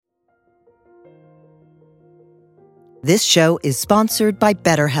This show is sponsored by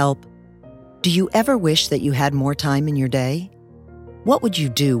BetterHelp. Do you ever wish that you had more time in your day? What would you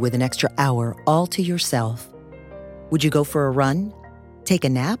do with an extra hour all to yourself? Would you go for a run? Take a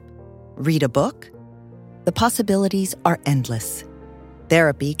nap? Read a book? The possibilities are endless.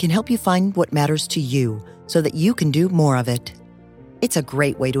 Therapy can help you find what matters to you so that you can do more of it. It's a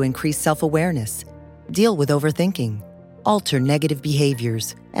great way to increase self-awareness, deal with overthinking, alter negative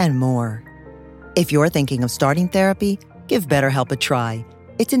behaviors, and more. If you're thinking of starting therapy, give BetterHelp a try.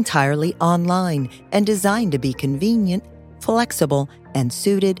 It's entirely online and designed to be convenient, flexible, and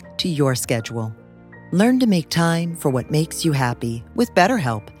suited to your schedule. Learn to make time for what makes you happy with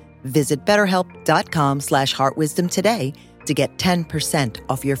BetterHelp. Visit BetterHelp.com/heartwisdom today to get 10%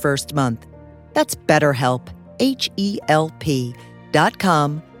 off your first month. That's BetterHelp,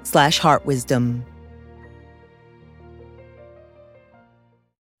 HELP.com/heartwisdom.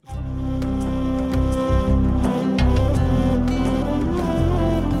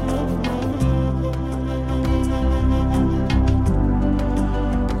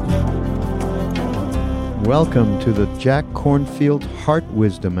 Welcome to the Jack Kornfield Heart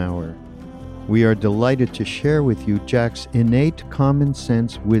Wisdom Hour. We are delighted to share with you Jack's innate common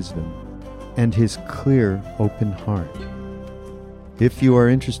sense wisdom and his clear, open heart. If you are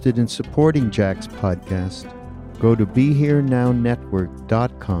interested in supporting Jack's podcast, go to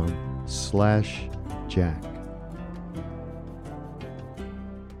BeHereNowNetwork.com/Jack.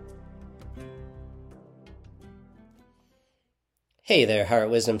 Hey there, Heart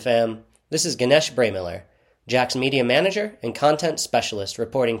Wisdom fam. This is Ganesh Braymiller, Jack's media manager and content specialist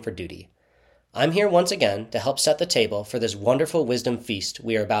reporting for duty. I'm here once again to help set the table for this wonderful wisdom feast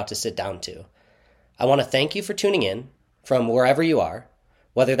we are about to sit down to. I want to thank you for tuning in from wherever you are,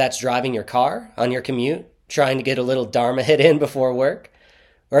 whether that's driving your car, on your commute, trying to get a little Dharma hit in before work,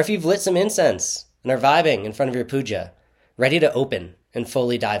 or if you've lit some incense and are vibing in front of your puja, ready to open and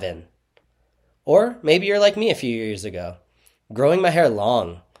fully dive in. Or maybe you're like me a few years ago, growing my hair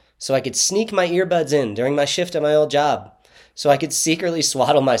long so I could sneak my earbuds in during my shift at my old job, so I could secretly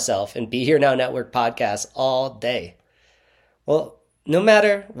swaddle myself and Be Here Now Network podcasts all day. Well, no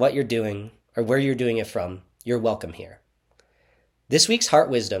matter what you're doing or where you're doing it from, you're welcome here. This week's Heart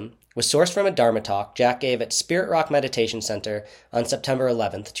Wisdom was sourced from a Dharma talk Jack gave at Spirit Rock Meditation Center on September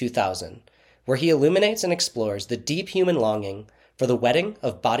 11th, 2000, where he illuminates and explores the deep human longing for the wedding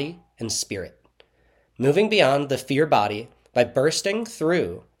of body and spirit, moving beyond the fear body by bursting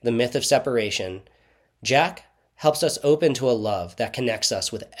through the myth of separation. Jack helps us open to a love that connects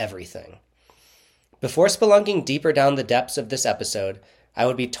us with everything. Before spelunking deeper down the depths of this episode, I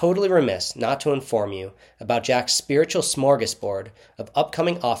would be totally remiss not to inform you about Jack's spiritual smorgasbord of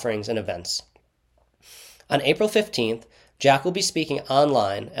upcoming offerings and events. On April 15th, Jack will be speaking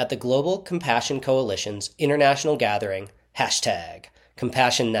online at the Global Compassion Coalition's international gathering,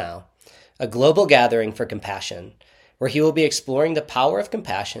 #CompassionNow, a global gathering for compassion, where he will be exploring the power of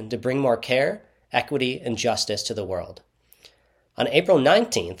compassion to bring more care, equity, and justice to the world. On April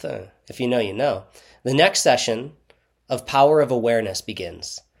 19th, if you know, you know, the next session of Power of Awareness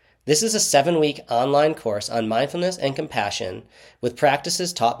begins. This is a 7-week online course on mindfulness and compassion with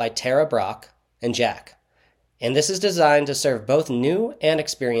practices taught by Tara Brach and Jack. And this is designed to serve both new and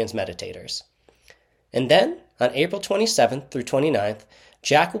experienced meditators. And then, on April 27th through 29th,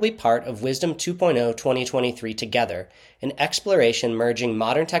 Jack will be part of Wisdom 2.0 2023 Together, an exploration merging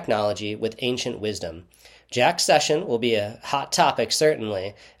modern technology with ancient wisdom. Jack's session will be a hot topic,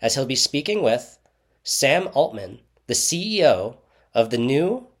 certainly, as he'll be speaking with Sam Altman, the CEO of the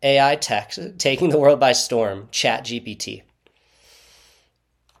new AI tech taking the world by storm, ChatGPT.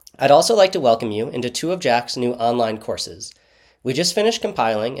 I'd also like to welcome you into 2 of Jack's new online courses. We just finished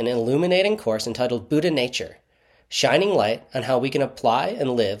compiling an illuminating course entitled Buddha Nature, shining light on how we can apply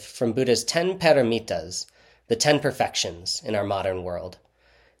and live from Buddha's 10 paramitas, the 10 perfections in our modern world.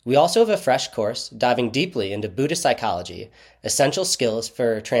 We also have a fresh course diving deeply into Buddhist psychology, essential skills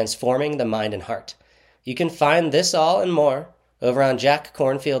for transforming the mind and heart. You can find this all and more over on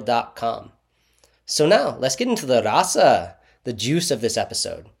jackkornfield.com. So now, let's get into the rasa, the juice of this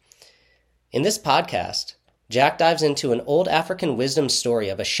episode. In this podcast, Jack dives into an old African wisdom story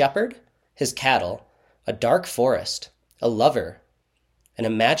of a shepherd, his cattle, a dark forest, a lover, and a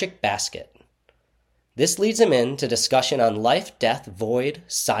magic basket. This leads him into discussion on life, death, void,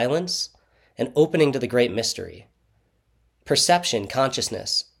 silence, and opening to the great mystery. Perception,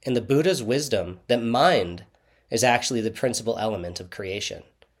 consciousness, and the Buddha's wisdom that mind is actually the principal element of creation.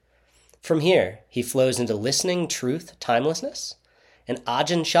 From here, he flows into listening, truth, timelessness, and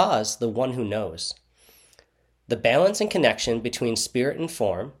Ajahn Chah's The One Who Knows. The balance and connection between spirit and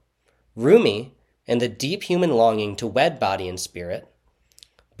form, Rumi and the deep human longing to wed body and spirit,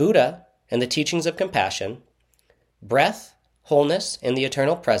 Buddha and the teachings of compassion, breath, wholeness, and the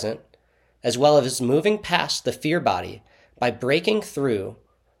eternal present, as well as moving past the fear body by breaking through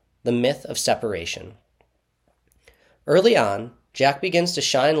the myth of separation. Early on, Jack begins to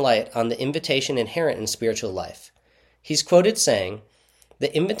shine light on the invitation inherent in spiritual life. He's quoted saying,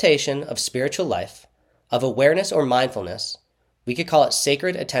 "The invitation of spiritual life, of awareness or mindfulness, we could call it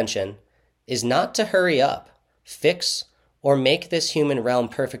sacred attention, is not to hurry up, fix, or make this human realm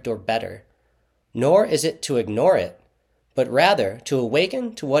perfect or better, nor is it to ignore it, but rather to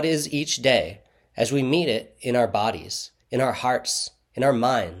awaken to what is each day as we meet it in our bodies, in our hearts, in our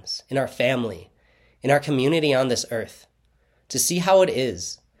minds, in our family, in our community on this earth, to see how it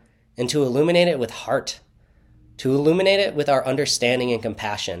is, and to illuminate it with heart, to illuminate it with our understanding and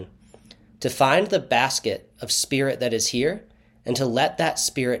compassion, to find the basket of spirit that is here, and to let that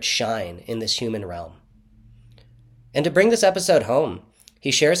spirit shine in this human realm." And to bring this episode home,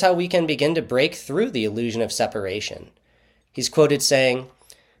 he shares how we can begin to break through the illusion of separation. He's quoted saying,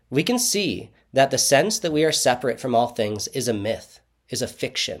 "We can see that the sense that we are separate from all things is a myth, is a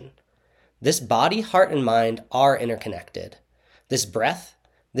fiction. This body, heart, and mind are interconnected. This breath,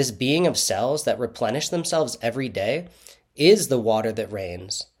 this being of cells that replenish themselves every day, is the water that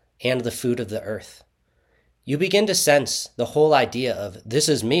rains and the food of the earth. You begin to sense the whole idea of this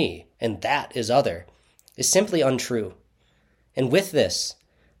is me and that is other is simply untrue. And with this,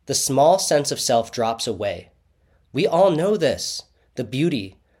 the small sense of self drops away. We all know this, the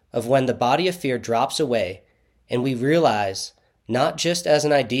beauty of when the body of fear drops away and we realize, not just as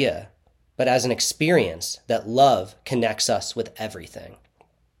an idea, but as an experience, that love connects us with everything."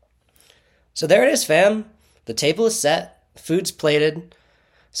 So there it is, fam. The table is set, food's plated.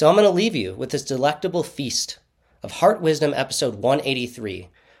 So I'm going to leave you with this delectable feast of Heart Wisdom episode 183,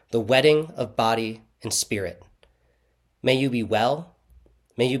 The Wedding of Body and Spirit. May you be well.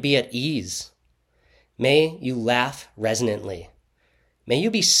 May you be at ease. May you laugh resonantly. May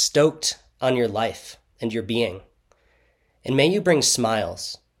you be stoked on your life and your being. And may you bring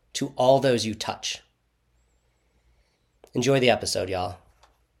smiles to all those you touch. Enjoy the episode, y'all.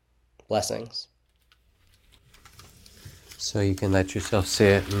 Blessings. So you can let yourself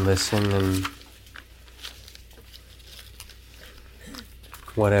sit and listen in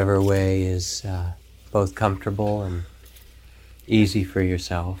whatever way is both comfortable and easy for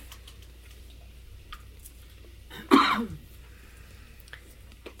yourself.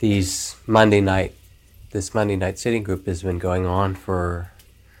 This Monday night sitting group has been going on for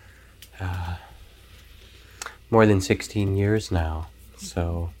more than 16 years now.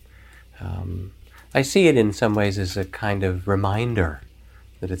 So I see it in some ways as a kind of reminder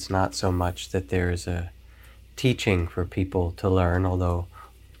that it's not so much that there is a teaching for people to learn, although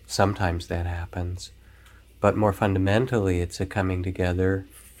sometimes that happens, but more fundamentally it's a coming together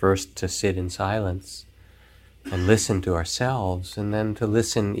first to sit in silence and listen to ourselves, and then to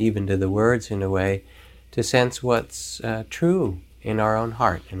listen even to the words in a way to sense what's true in our own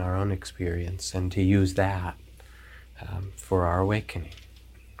heart, in our own experience, and to use that for our awakening.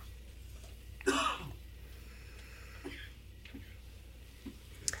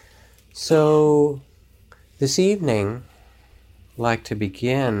 So this evening, I'd like to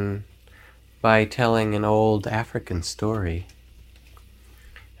begin by telling an old African story.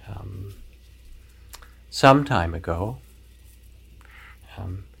 Some time ago,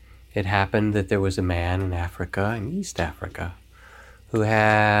 it happened that there was a man in Africa, in East Africa, who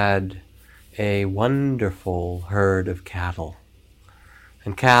had a wonderful herd of cattle.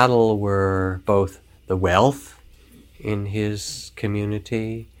 And cattle were both the wealth in his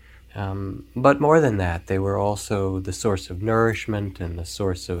community, but more than that, they were also the source of nourishment and the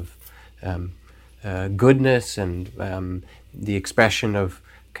source of goodness and the expression of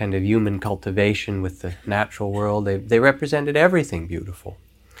kind of human cultivation with the natural world. They represented everything beautiful.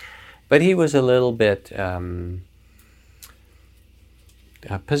 But he was a little bit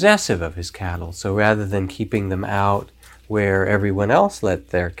possessive of his cattle. So rather than keeping them out where everyone else let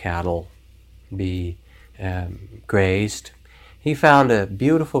their cattle be grazed, he found a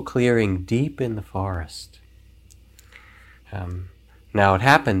beautiful clearing deep in the forest. Now it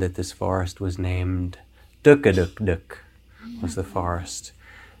happened that this forest was named Dukadukduk, was the forest.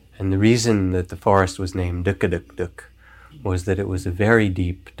 And the reason that the forest was named Dukadukduk was that it was a very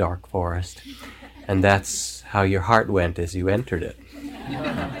deep, dark forest. And that's how your heart went as you entered it.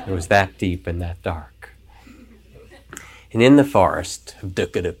 It was that deep and that dark. And in the forest of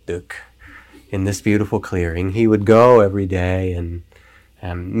Dukadukduk, in this beautiful clearing, he would go every day and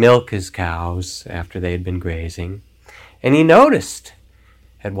milk his cows after they had been grazing. And he noticed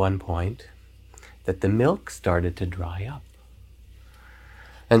at one point that the milk started to dry up.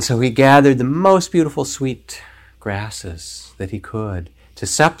 And so he gathered the most beautiful sweet grasses that he could to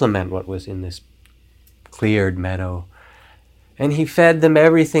supplement what was in this cleared meadow. And he fed them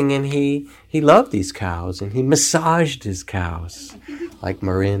everything, and he loved these cows, and he massaged his cows, like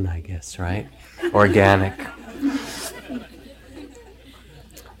Marin, I guess, right? Organic.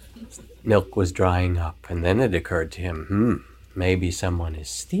 Milk was drying up, and then it occurred to him, maybe someone is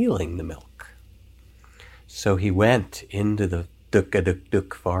stealing the milk. So he went into the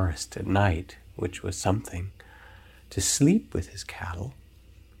Duk forest at night, which was something, to sleep with his cattle.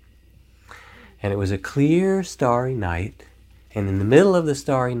 And it was a clear, starry night, and in the middle of the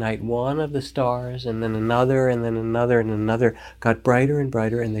starry night, one of the stars, and then another, and then another, and another, got brighter and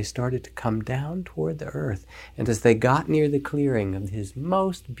brighter, and they started to come down toward the earth. And as they got near the clearing of his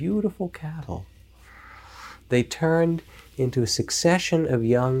most beautiful cattle, they turned into a succession of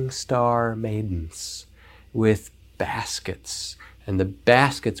young star maidens with baskets. And the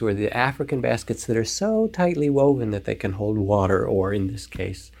baskets were the African baskets that are so tightly woven that they can hold water, or in this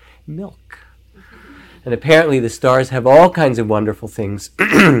case, milk. And apparently the stars have all kinds of wonderful things,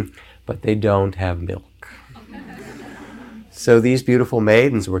 but they don't have milk. So these beautiful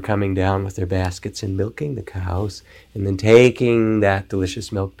maidens were coming down with their baskets and milking the cows, and then taking that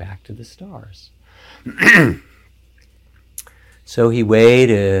delicious milk back to the stars. So he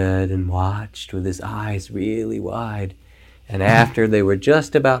waited and watched with his eyes really wide. And after they were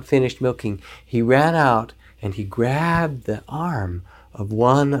just about finished milking, he ran out and he grabbed the arm of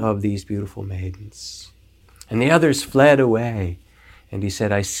one of these beautiful maidens. And the others fled away. And he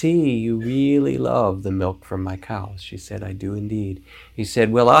said, I see you really love the milk from my cows. She said, I do indeed. He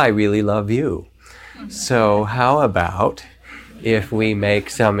said, well, I really love you. So how about if we make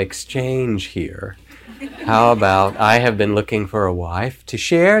some exchange here? How about I have been looking for a wife to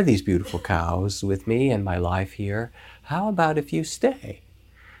share these beautiful cows with me and my life here. How about if you stay?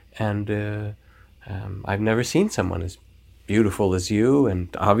 And I've never seen someone as beautiful as you, and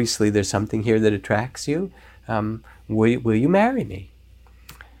obviously there's something here that attracts you. Will you marry me?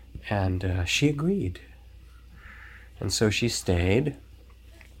 And she agreed. And so she stayed.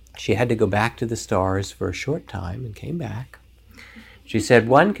 She had to go back to the stars for a short time and came back. She said,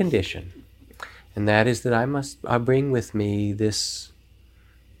 one condition, and that is that I'll bring with me this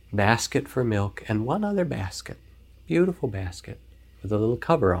basket for milk and one other basket, beautiful basket with a little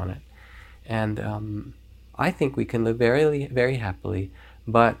cover on it. And I think we can live very, very happily,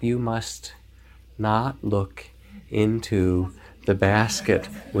 but you must not look into the basket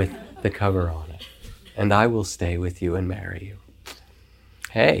with the cover on it, and I will stay with you and marry you.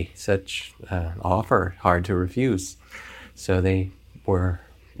 Hey, such an offer, hard to refuse. So they were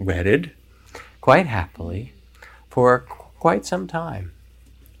wedded quite happily for quite some time.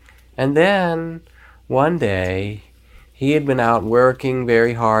 And then one day he had been out working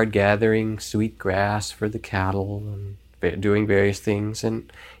very hard, gathering sweet grass for the cattle and doing various things,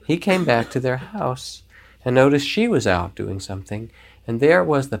 and he came back to their house and noticed she was out doing something, and there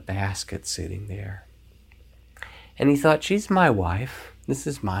was the basket sitting there. And he thought, she's my wife. This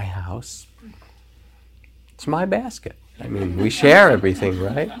is my house. It's my basket. I mean, we share everything,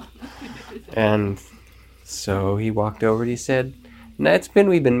 right? And so he walked over and he said,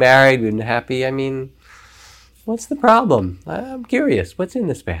 we've been married, we've been happy. I mean, what's the problem? I'm curious. What's in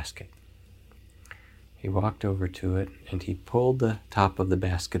this basket? He walked over to it and he pulled the top of the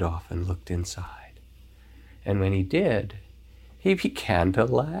basket off and looked inside. And when he did, he began to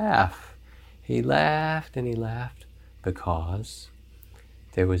laugh. He laughed and he laughed because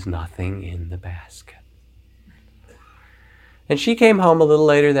there was nothing in the basket. And she came home a little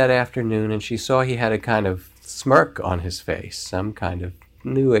later that afternoon and she saw he had a kind of smirk on his face, some kind of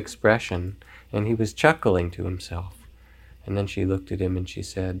new expression, and he was chuckling to himself. And then she looked at him and she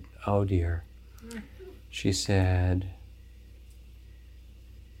said, oh dear. She said,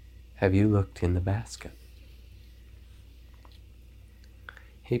 have you looked in the basket?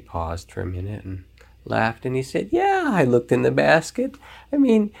 He paused for a minute and laughed and he said, yeah, I looked in the basket. I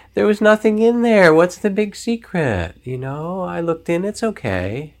mean, there was nothing in there. What's the big secret? I looked in, it's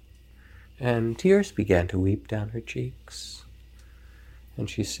okay. And tears began to weep down her cheeks. And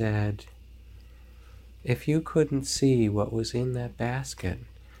she said, if you couldn't see what was in that basket,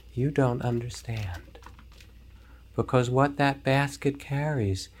 you don't understand. Because what that basket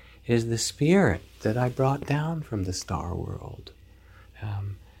carries is the spirit that I brought down from the star world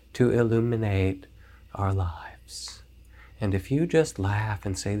to illuminate our lives. And if you just laugh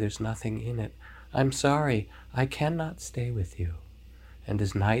and say there's nothing in it, I'm sorry, I cannot stay with you. And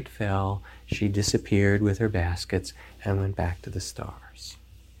as night fell, she disappeared with her baskets and went back to the stars.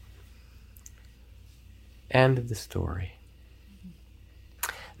 End of the story.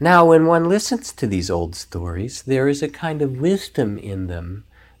 Now, when one listens to these old stories, there is a kind of wisdom in them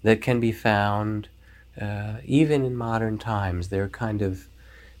that can be found even in modern times. They're kind of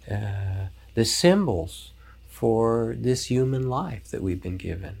the symbols for this human life that we've been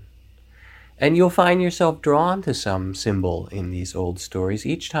given. And you'll find yourself drawn to some symbol in these old stories.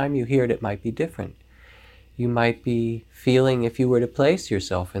 Each time you hear it, it might be different. You might be feeling, if you were to place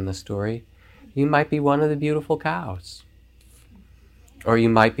yourself in the story, you might be one of the beautiful cows. Or you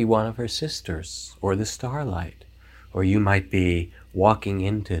might be one of her sisters, or the starlight. Or you might be walking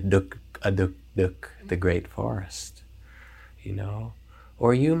into Duk-a-Duk-Duk, the great forest, you know.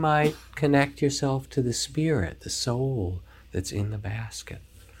 Or you might connect yourself to the spirit, the soul that's in the basket.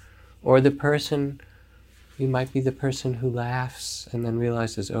 Or you might be the person who laughs and then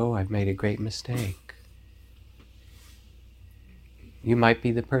realizes, oh, I've made a great mistake. You might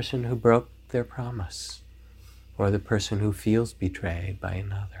be the person who broke their promise, or the person who feels betrayed by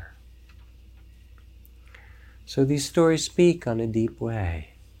another. So these stories speak on a deep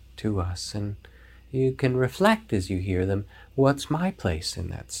way to us, and you can reflect as you hear them, what's my place in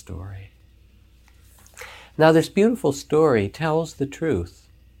that story? Now, this beautiful story tells the truth.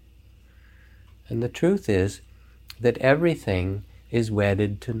 And the truth is that everything is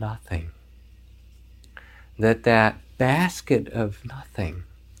wedded to nothing. That basket of nothing,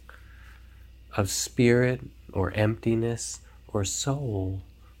 of spirit or emptiness or soul,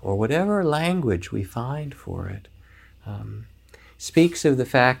 or whatever language we find for it, speaks of the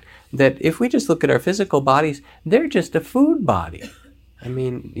fact that if we just look at our physical bodies, they're just a food body. I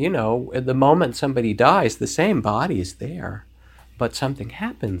mean, you know, at the moment somebody dies, the same body is there. But something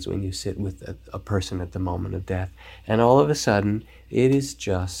happens when you sit with a person at the moment of death, and all of a sudden, it is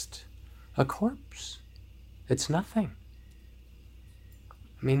just a corpse. It's nothing.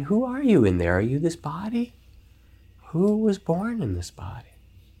 I mean, who are you in there? Are you this body? Who was born in this body?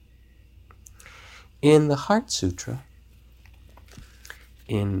 In the Heart Sutra,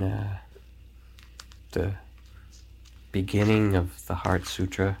 in the beginning of the Heart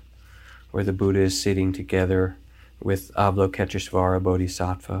Sutra, where the Buddha is sitting together with Avalokiteshvara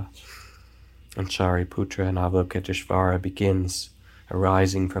Bodhisattva and Shariputra, and Avalokiteshvara begins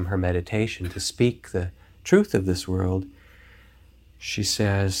arising from her meditation to speak the truth of this world. She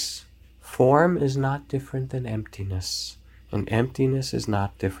says, form is not different than emptiness, and emptiness is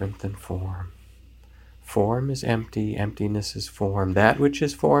not different than form. Form is empty, emptiness is form. That which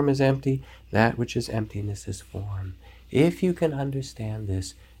is form is empty, that which is emptiness is form. If you can understand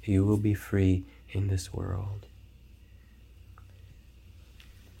this, you will be free in this world.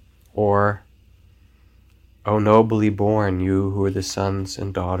 Or, O nobly born, you who are the sons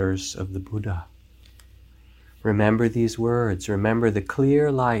and daughters of the Buddha. Remember these words. Remember the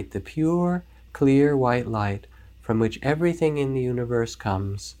clear light, the pure, clear white light from which everything in the universe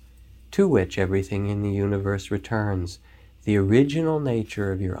comes, to which everything in the universe returns, the original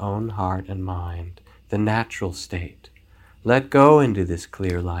nature of your own heart and mind, the natural state. Let go into this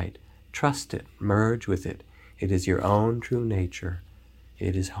clear light. Trust it. Merge with it. It is your own true nature.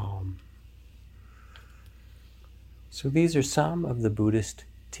 It is home. So these are some of the Buddhist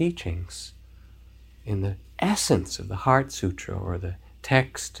teachings in the essence of the Heart Sutra, or the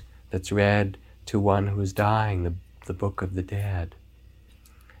text that's read to one who is dying, the Book of the Dead.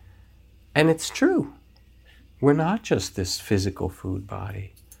 And it's true. We're not just this physical food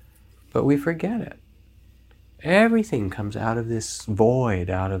body, but we forget it. Everything comes out of this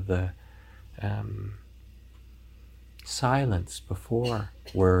void, out of the silence before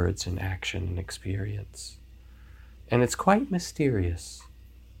words and action and experience. And it's quite mysterious.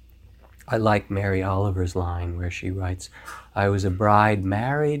 I like Mary Oliver's line where she writes, I was a bride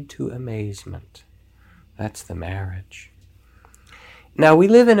married to amazement. That's the marriage. Now, we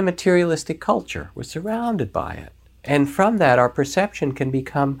live in a materialistic culture. We're surrounded by it. And from that, our perception can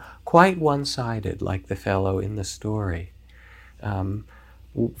become quite one-sided, like the fellow in the story.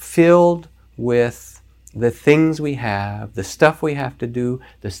 Filled with the things we have, the stuff we have to do,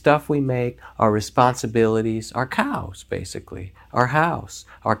 the stuff we make, our responsibilities, our cows, basically, our house,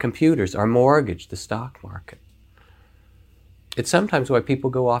 our computers, our mortgage, the stock market. It's sometimes why people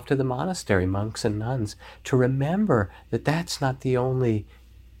go off to the monastery, monks and nuns, to remember that that's not the only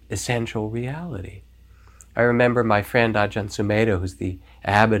essential reality. I remember my friend Ajahn Sumedho, who's the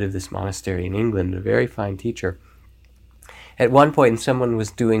abbot of this monastery in England, a very fine teacher. At one point, someone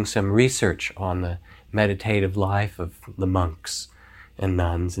was doing some research on the meditative life of the monks and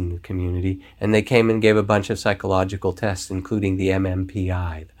nuns in the community, and they came and gave a bunch of psychological tests, including the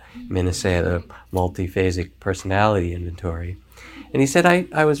MMPI, the Minnesota Multiphasic Personality Inventory. And he said,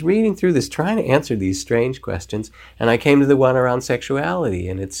 I was reading through this, trying to answer these strange questions, and I came to the one around sexuality,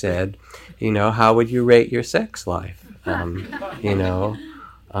 and it said, how would you rate your sex life?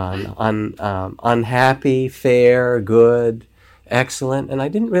 Unhappy, fair, good, excellent, and I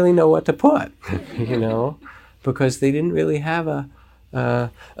didn't really know what to put, because they didn't really have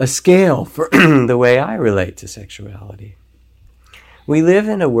a scale for the way I relate to sexuality. We live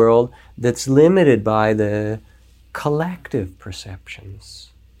in a world that's limited by the collective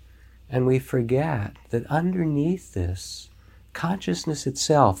perceptions. And we forget that underneath this, consciousness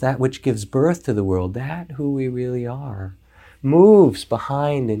itself, that which gives birth to the world, that who we really are, moves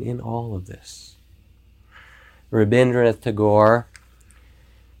behind and in all of this. Rabindranath Tagore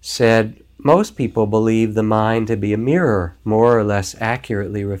said, most people believe the mind to be a mirror, more or less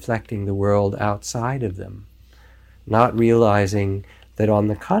accurately reflecting the world outside of them, not realizing that on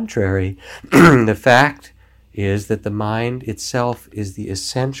the contrary, the fact is that the mind itself is the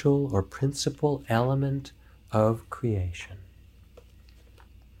essential or principal element of creation.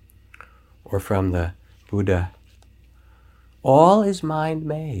 Or from the Buddha, all is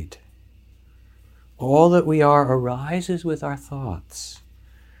mind-made. All that we are arises with our thoughts.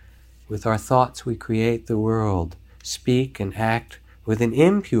 With our thoughts we create the world, speak and act with an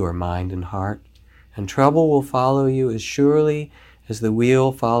impure mind and heart, and trouble will follow you as surely as the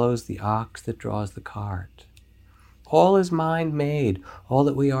wheel follows the ox that draws the cart. All is mind-made. All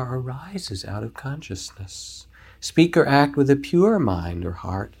that we are arises out of consciousness. Speak or act with a pure mind or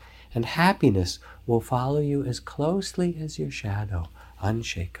heart, and happiness will follow you as closely as your shadow,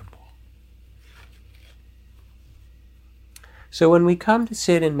 unshakable. So when we come to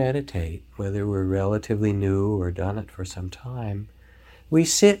sit and meditate, whether we're relatively new or done it for some time, we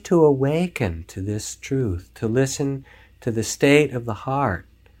sit to awaken to this truth, to listen to the state of the heart,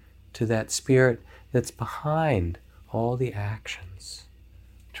 to that spirit that's behind all the actions,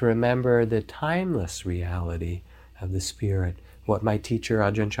 to remember the timeless reality of the spirit, what my teacher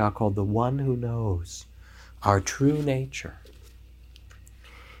Ajahn Chah called the one who knows, our true nature.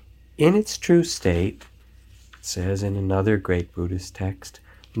 In its true state, it says in another great Buddhist text,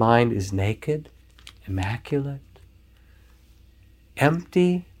 mind is naked, immaculate,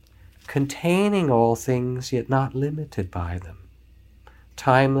 empty, containing all things yet not limited by them,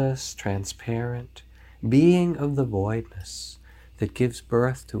 timeless, transparent, being of the voidness that gives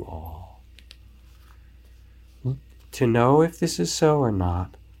birth to all. To know if this is so or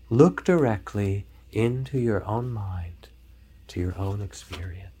not, look directly into your own mind, to your own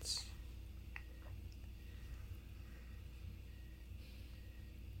experience.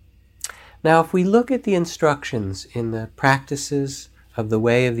 Now, if we look at the instructions in the practices of the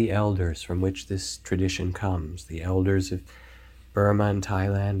way of the elders from which this tradition comes, the elders of Burma and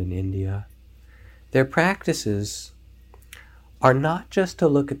Thailand and India, their practices are not just to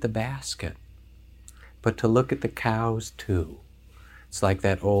look at the basket, but to look at the cows too. It's like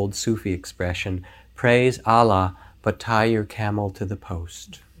that old Sufi expression, praise Allah, but tie your camel to the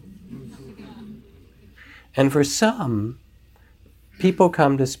post. And for some, people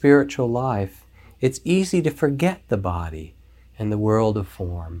come to spiritual life, it's easy to forget the body and the world of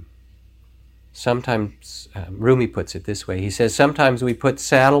form. Sometimes, Rumi puts it this way, he says, sometimes we put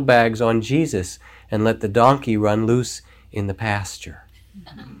saddlebags on Jesus and let the donkey run loose in the pasture.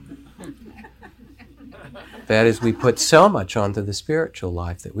 That is, we put so much onto the spiritual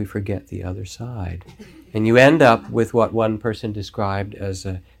life that we forget the other side. And you end up with what one person described as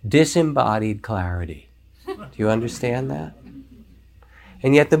a disembodied clarity. Do you understand that?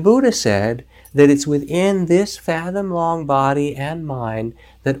 And yet the Buddha said that it's within this fathom-long body and mind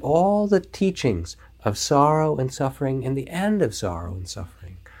that all the teachings of sorrow and suffering and the end of sorrow and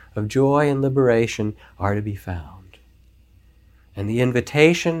suffering, of joy and liberation are to be found. And the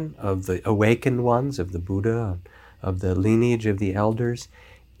invitation of the awakened ones, of the Buddha, of the lineage of the elders,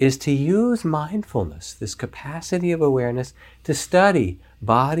 is to use mindfulness, this capacity of awareness, to study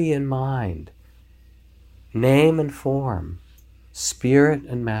body and mind, name and form, spirit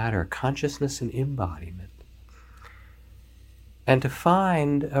and matter, consciousness and embodiment, and to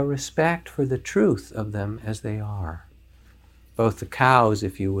find a respect for the truth of them as they are, both the cows,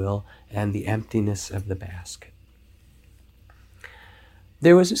 if you will, and the emptiness of the basket.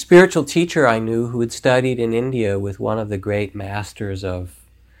 There was a spiritual teacher I knew who had studied in India with one of the great masters of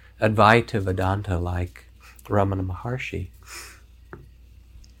Advaita Vedanta like Ramana Maharshi.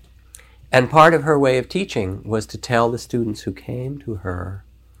 And part of her way of teaching was to tell the students who came to her,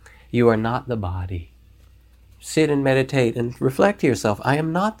 you are not the body. Sit and meditate and reflect to yourself, I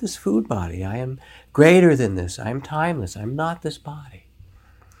am not this food body. I am greater than this. I am timeless. I am not this body.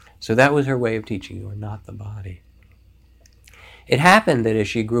 So that was her way of teaching, you are not the body. It happened that as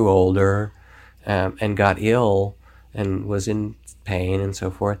she grew older and got ill and was in pain and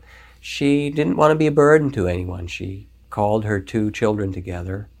so forth, she didn't want to be a burden to anyone. She called her 2 children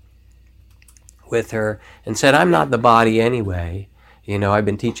together with her and said, I'm not the body anyway. I've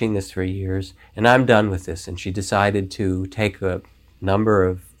been teaching this for years, and I'm done with this. And she decided to take a number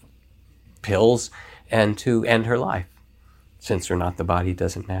of pills and to end her life. Since we're not the body, it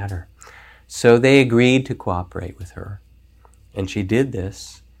doesn't matter. So they agreed to cooperate with her. And she did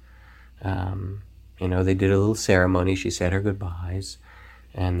this. They did a little ceremony. She said her goodbyes.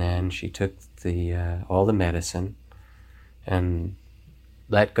 And then she took all the medicine and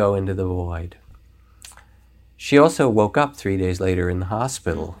let go into the void. She also woke up 3 days later in the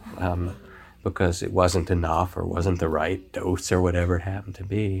hospital because it wasn't enough or wasn't the right dose or whatever it happened to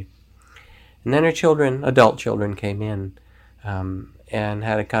be. And then her children, adult children, came in and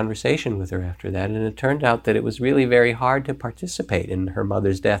had a conversation with her after that. And it turned out that it was really very hard to participate in her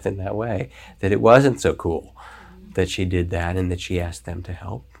mother's death in that way, that it wasn't so cool that she did that and that she asked them to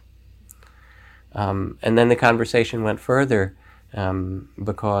help. And then the conversation went further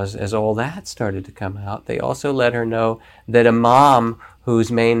because as all that started to come out, they also let her know that a mom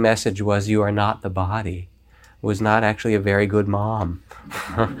whose main message was, you are not the body, was not actually a very good mom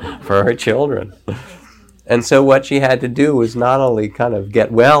for her children. And so what she had to do was not only kind of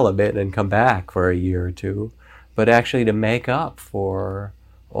get well a bit and come back for a year or two, but actually to make up for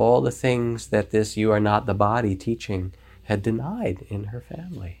all the things that this you are not the body teaching had denied in her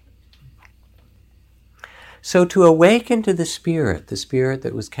family. So to awaken to the spirit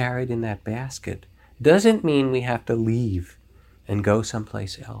that was carried in that basket, doesn't mean we have to leave and go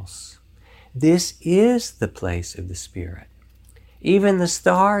someplace else. This is the place of the spirit. Even the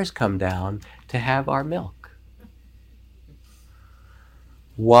stars come down to have our milk.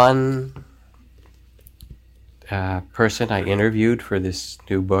 One person I interviewed for this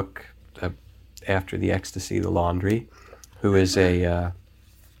new book, After the Ecstasy, the Laundry, who is a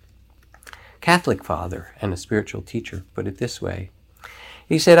Catholic father and a spiritual teacher, put it this way.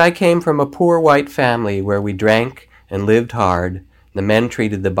 He said, I came from a poor white family where we drank and lived hard. The men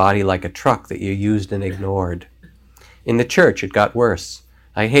treated the body like a truck that you used and ignored. In the church, it got worse.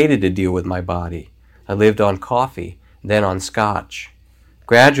 I hated to deal with my body. I lived on coffee, then on scotch.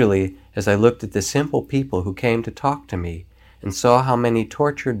 Gradually, as I looked at the simple people who came to talk to me and saw how many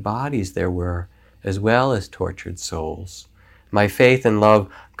tortured bodies there were, as well as tortured souls, my faith and love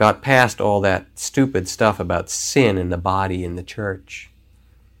got past all that stupid stuff about sin in the body in the church.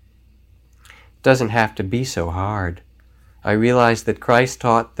 It doesn't have to be so hard. I realized that Christ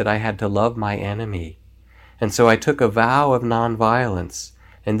taught that I had to love my enemy, and so I took a vow of nonviolence,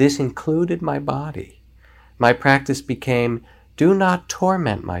 and this included my body. My practice became, do not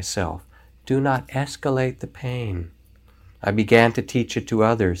torment myself, do not escalate the pain. I began to teach it to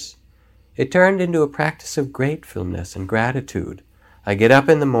others. It turned into a practice of gratefulness and gratitude. I get up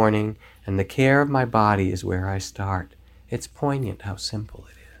in the morning, and the care of my body is where I start. It's poignant how simple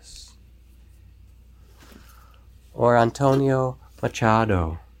it is. Or Antonio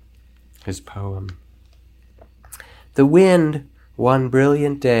Machado, his poem. The wind, one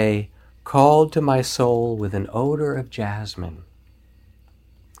brilliant day, called to my soul with an odor of jasmine.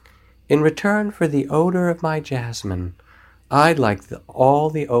 In return for the odor of my jasmine, I'd like all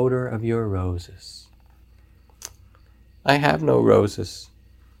the odor of your roses. I have no roses.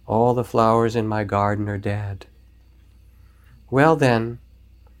 All the flowers in my garden are dead. Well then,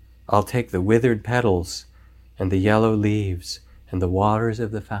 I'll take the withered petals and the yellow leaves and the waters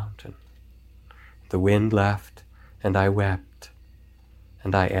of the fountain. The wind left, and I wept,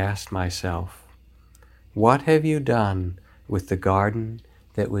 and I asked myself, what have you done with the garden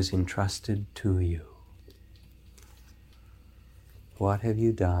that was entrusted to you? What have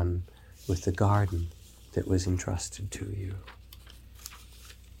you done with the garden that was entrusted to you?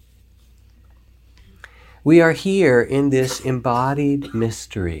 We are here in this embodied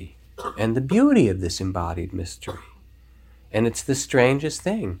mystery, and the beauty of this embodied mystery. And it's the strangest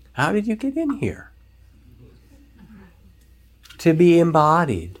thing. How did you get in here? To be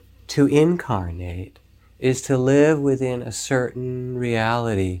embodied, to incarnate, is to live within a certain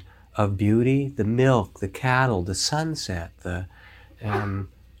reality of beauty, the milk, the cattle, the sunset, the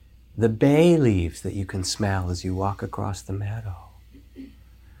bay leaves that you can smell as you walk across the meadow,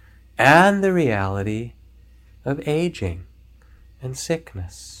 and the reality of aging and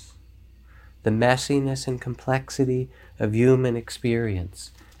sickness, the messiness and complexity of human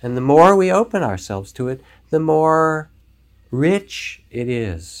experience. And the more we open ourselves to it, the more rich it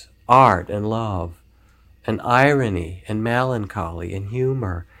is, art and love, and irony and melancholy and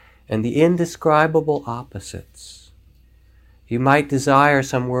humor, and the indescribable opposites. You might desire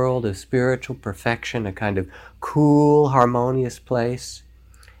some world of spiritual perfection, a kind of cool, harmonious place.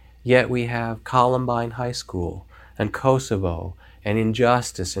 Yet we have Columbine High School and Kosovo and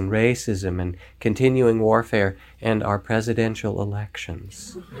injustice and racism and continuing warfare and our presidential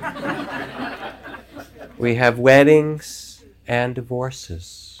elections. We have weddings and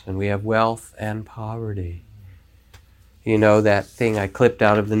divorces, and we have wealth and poverty. You know that thing I clipped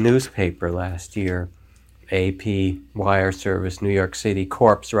out of the newspaper last year, AP, wire service, New York City,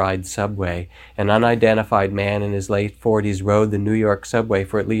 corpse ride subway. An unidentified man in his late 40s rode the New York subway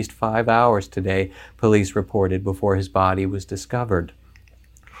for at least 5 hours today, police reported, before his body was discovered.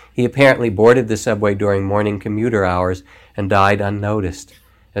 He apparently boarded the subway during morning commuter hours and died unnoticed.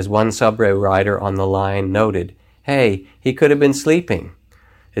 As one subway rider on the line noted, "Hey, he could have been sleeping.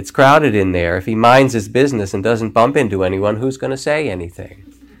 It's crowded in there. If he minds his business and doesn't bump into anyone, who's going to say anything?"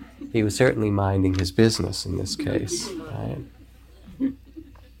 He was certainly minding his business in this case. Right?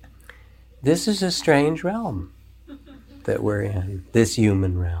 This is a strange realm that we're in, this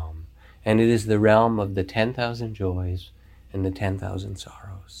human realm. And it is the realm of the 10,000 joys and the 10,000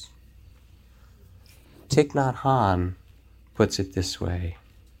 sorrows. Thich Nhat Hanh puts it this way.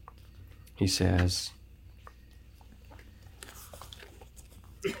 He says,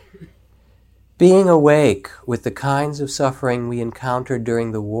 "Being awake with the kinds of suffering we encountered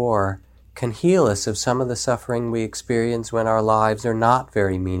during the war can heal us of some of the suffering we experience when our lives are not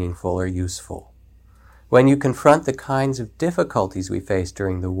very meaningful or useful. When you confront the kinds of difficulties we faced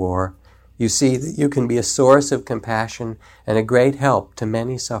during the war, you see that you can be a source of compassion and a great help to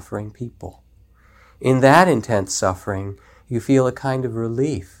many suffering people. In that intense suffering, you feel a kind of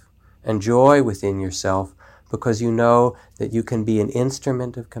relief and joy within yourself because you know that you can be an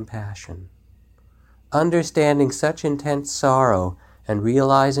instrument of compassion. Understanding such intense sorrow and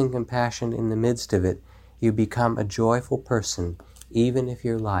realizing compassion in the midst of it, you become a joyful person, even if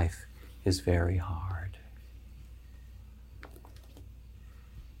your life is very hard."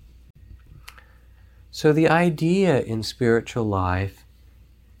 So the idea in spiritual life,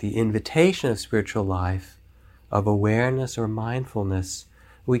 the invitation of spiritual life, of awareness or mindfulness,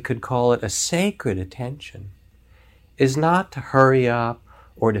 we could call it a sacred attention, is not to hurry up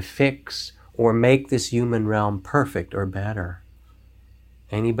or to fix or make this human realm perfect or better.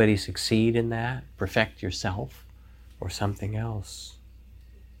 Anybody succeed in that? Perfect yourself or something else?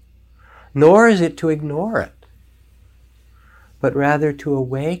 Nor is it to ignore it, but rather to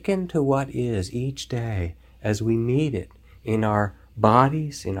awaken to what is each day as we meet it in our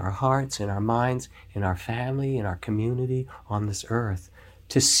bodies, in our hearts, in our minds, in our family, in our community, on this earth,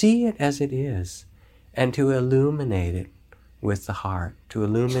 to see it as it is and to illuminate it with the heart, to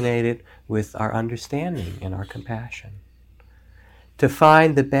illuminate it with our understanding and our compassion, to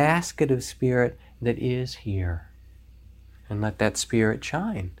find the basket of spirit that is here and let that spirit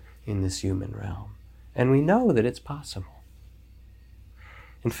shine in this human realm. And we know that it's possible.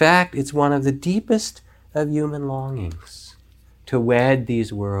 In fact, it's one of the deepest of human longings to wed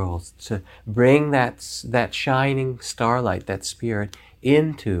these worlds, to bring that shining starlight, that spirit,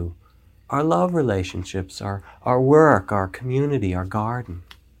 into our love relationships, our work, our community, our garden.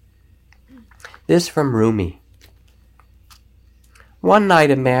 This from Rumi. One night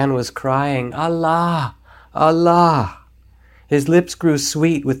a man was crying, "Allah, Allah." His lips grew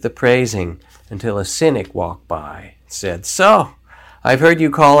sweet with the praising until a cynic walked by and said, "So, I've heard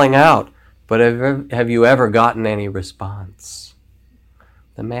you calling out, but have you ever gotten any response?"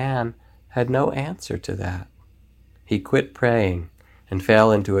 The man had no answer to that. He quit praying and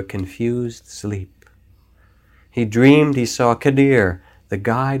fell into a confused sleep. He dreamed he saw Kadir, the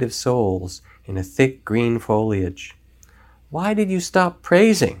guide of souls, in a thick green foliage. "Why did you stop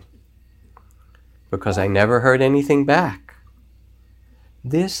praising?" "Because I never heard anything back."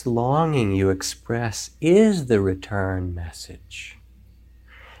 This longing you express is the return message.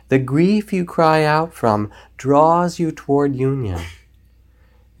 The grief you cry out from draws you toward union.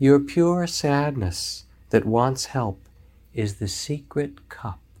 Your pure sadness that wants help is the secret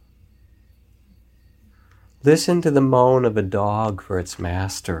cup. Listen to the moan of a dog for its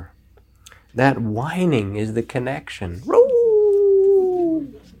master. That whining is the connection.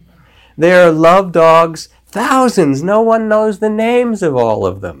 There are love dogs, thousands. No one knows the names of all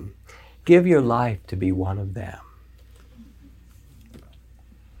of them. Give your life to be one of them.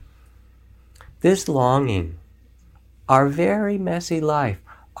 This longing, our very messy life,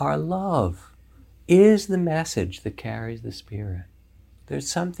 our love, is the message that carries the Spirit.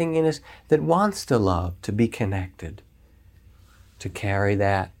 There's something in us that wants to love, to be connected, to carry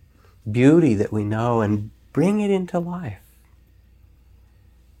that beauty that we know and bring it into life.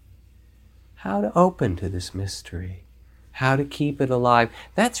 How to open to this mystery, how to keep it alive.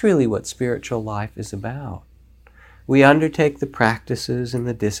 That's really what spiritual life is about. We undertake the practices and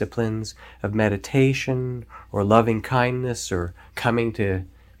the disciplines of meditation or loving kindness or coming to,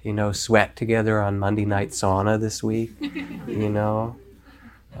 sweat together on Monday night sauna this week,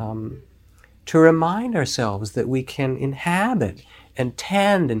 to remind ourselves that we can inhabit and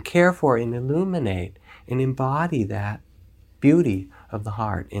tend and care for and illuminate and embody that beauty of the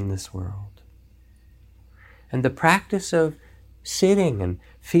heart in this world. And the practice of sitting and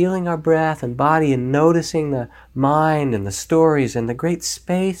feeling our breath and body and noticing the mind and the stories and the great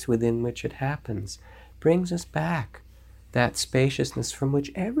space within which it happens brings us back that spaciousness from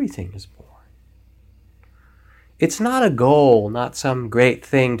which everything is born. It's not a goal, not some great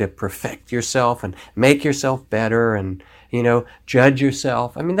thing to perfect yourself and make yourself better and, judge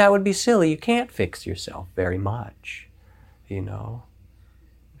yourself. I mean, that would be silly. You can't fix yourself very much,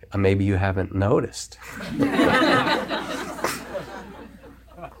 Maybe you haven't noticed.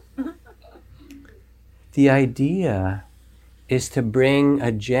 The idea is to bring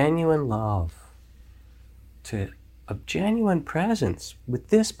a genuine love, to a genuine presence with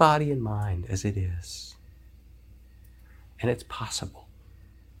this body and mind as it is. And it's possible.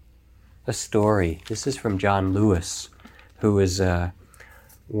 A story. This is from John Lewis, who is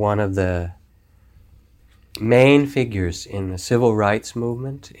one of the main figures in the civil rights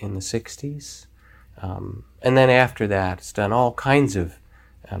movement in the 60s. And then after that, it's done all kinds of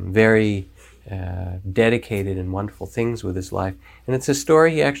very dedicated and wonderful things with his life. And it's a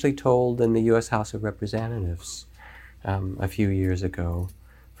story he actually told in the U.S. House of Representatives a few years ago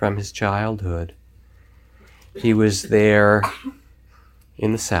from his childhood. He was there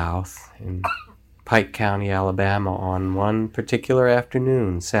in the South, in Pike County, Alabama, on one particular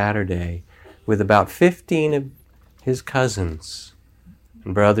afternoon, Saturday, with about 15 of his cousins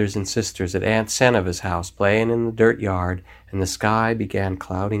and brothers and sisters at Aunt Seneva's house, playing in the dirt yard, and the sky began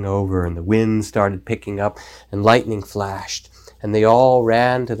clouding over, and the wind started picking up, and lightning flashed, and they all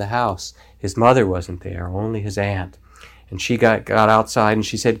ran to the house. His mother wasn't there, only his aunt. And she got outside, and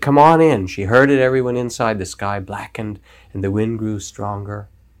she said, "Come on in." She herded everyone inside. The sky blackened, and the wind grew stronger.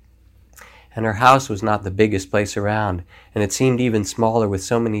 And her house was not the biggest place around, and it seemed even smaller with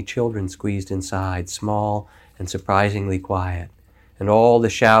so many children squeezed inside, small and surprisingly quiet. And all the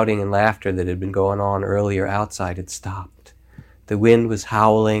shouting and laughter that had been going on earlier outside had stopped. The wind was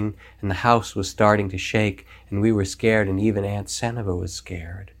howling, and the house was starting to shake, and we were scared, and even Aunt Seneva was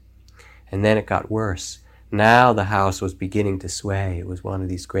scared. And then it got worse. Now the house was beginning to sway. It was one of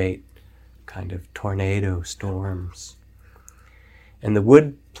these great kind of tornado storms. And the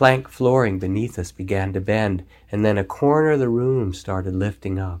wood plank flooring beneath us began to bend, and then a corner of the room started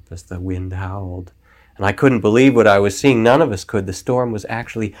lifting up as the wind howled. And I couldn't believe what I was seeing. None of us could. The storm was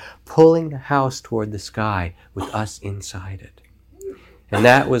actually pulling the house toward the sky with us inside it. And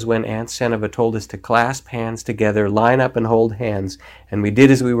that was when Aunt Seneva told us to clasp hands together, line up and hold hands. And we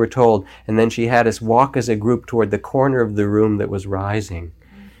did as we were told. And then she had us walk as a group toward the corner of the room that was rising.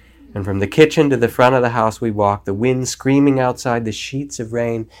 And from the kitchen to the front of the house we walked, the wind screaming outside, the sheets of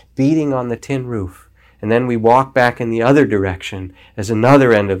rain beating on the tin roof. And then we walked back in the other direction as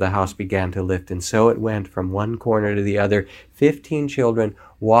another end of the house began to lift. And so it went from one corner to the other, 15 children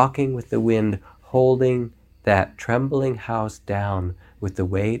walking with the wind, holding that trembling house down with the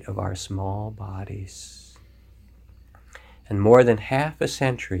weight of our small bodies. And more than half a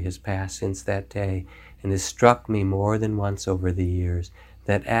century has passed since that day, and has struck me more than once over the years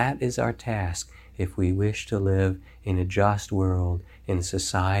that is our task if we wish to live in a just world, in a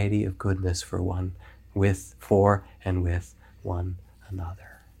society of goodness for one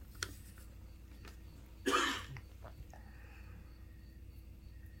another.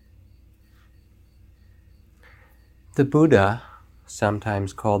 The Buddha,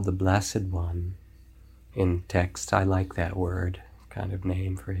 sometimes called the Blessed One in text, I like that word, kind of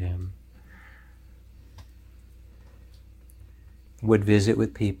name for him, would visit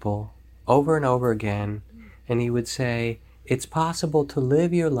with people over and over again, and he would say, it's possible to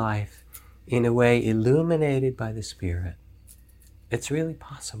live your life in a way illuminated by the Spirit. It's really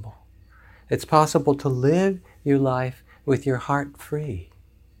possible. It's possible to live your life with your heart free.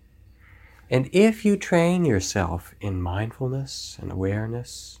 And if you train yourself in mindfulness and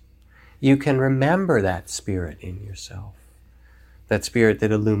awareness, you can remember that Spirit in yourself, that Spirit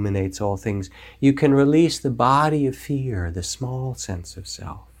that illuminates all things. You can release the body of fear, the small sense of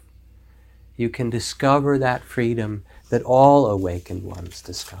self. You can discover that freedom that all awakened ones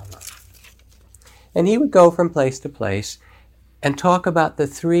discover. And he would go from place to place and talk about the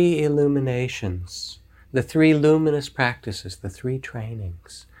three illuminations, the three luminous practices, the three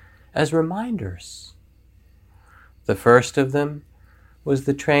trainings, as reminders. The first of them was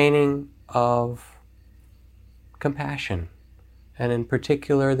the training of compassion, and in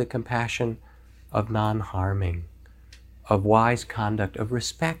particular the compassion of non-harming, of wise conduct, of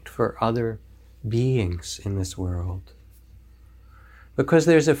respect for other beings in this world. Because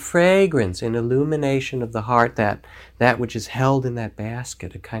there's a fragrance and illumination of the heart, that which is held in that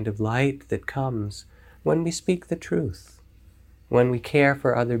basket, a kind of light that comes when we speak the truth, when we care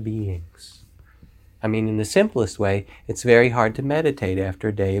for other beings. I mean, in the simplest way, it's very hard to meditate after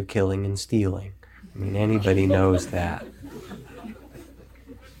a day of killing and stealing. I mean, anybody knows that.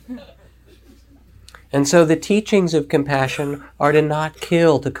 And so the teachings of compassion are to not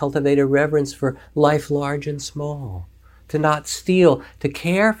kill, to cultivate a reverence for life large and small, to not steal, to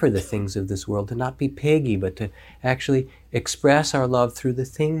care for the things of this world, to not be piggy, but to actually express our love through the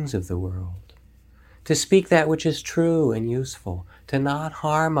things of the world, to speak that which is true and useful, to not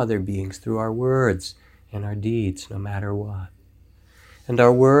harm other beings through our words and our deeds, no matter what. And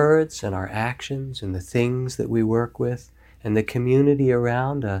our words and our actions and the things that we work with and the community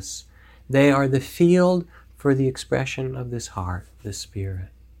around us, they are the field for the expression of this heart, this spirit.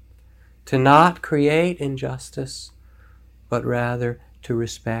 To not create injustice, but rather to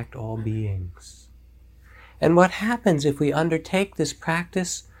respect all beings. And what happens if we undertake this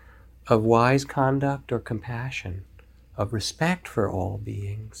practice of wise conduct or compassion, of respect for all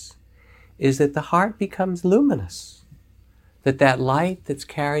beings, is that the heart becomes luminous, that light that's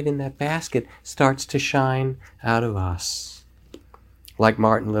carried in that basket starts to shine out of us. Like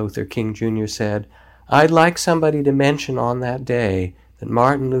Martin Luther King Jr. said, "I'd like somebody to mention on that day that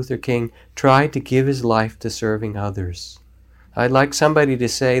Martin Luther King tried to give his life to serving others. I'd like somebody to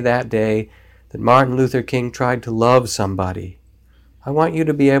say that day that Martin Luther King tried to love somebody. I want you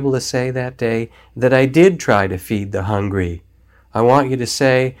to be able to say that day that I did try to feed the hungry. I want you to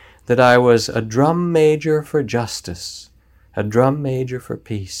say that I was a drum major for justice, a drum major for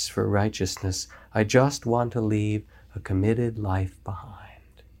peace, for righteousness. I just want to leave a committed life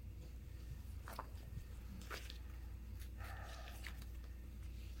behind."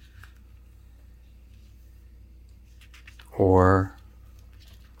 Or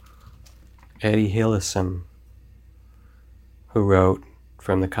Eddie Hillesum, who wrote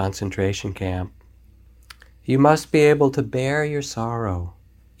from the concentration camp, "You must be able to bear your sorrow,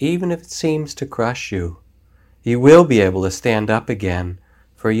 even if it seems to crush you. You will be able to stand up again,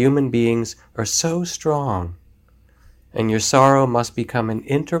 for human beings are so strong. And your sorrow must become an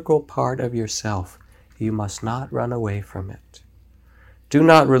integral part of yourself. You must not run away from it. Do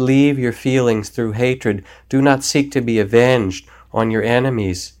not relieve your feelings through hatred. Do not seek to be avenged on your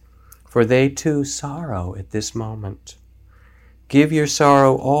enemies, for they too sorrow at this moment. Give your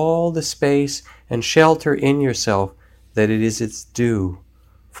sorrow all the space and shelter in yourself that it is its due.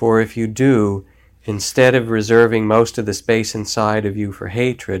 For if you do, instead of reserving most of the space inside of you for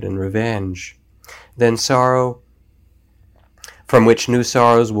hatred and revenge, then sorrow, from which new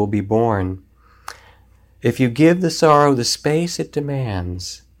sorrows will be born. If you give the sorrow the space it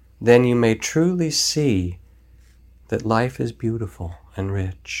demands, then you may truly see that life is beautiful and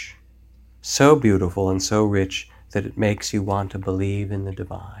rich, so beautiful and so rich that it makes you want to believe in the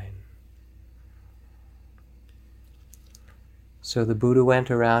divine." So the Buddha went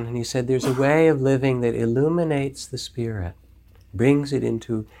around and he said there's a way of living that illuminates the spirit, brings it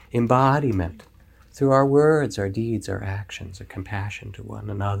into embodiment through our words, our deeds, our actions, a compassion to one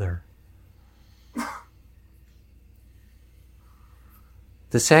another.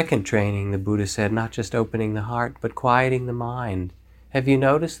 The second training, the Buddha said, not just opening the heart, but quieting the mind. Have you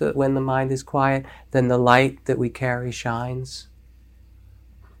noticed that when the mind is quiet, then the light that we carry shines?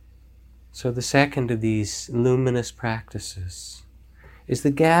 So the second of these luminous practices is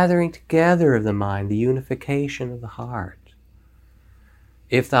the gathering together of the mind, the unification of the heart.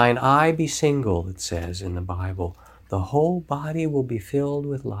 "If thine eye be single," it says in the Bible, "the whole body will be filled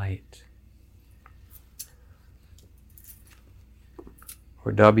with light."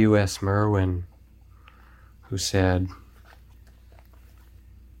 Or W.S. Merwin, who said,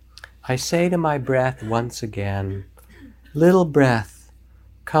 "I say to my breath once again, little breath,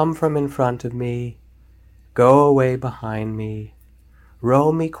 come from in front of me, go away behind me,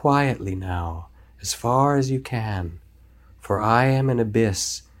 row me quietly now, as far as you can, for I am an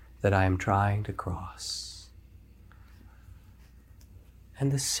abyss that I am trying to cross."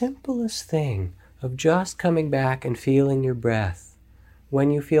 And the simplest thing of just coming back and feeling your breath, when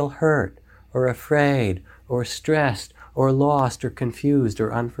you feel hurt or afraid or stressed or lost or confused or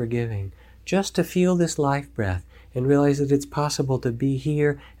unforgiving, just to feel this life breath and realize that it's possible to be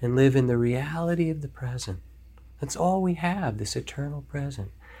here and live in the reality of the present. That's all we have, this eternal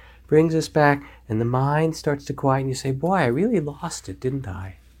present. brings us back, and the mind starts to quiet, and you say, boy, I really lost it, didn't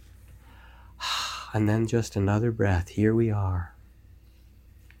I? And then just another breath, here we are.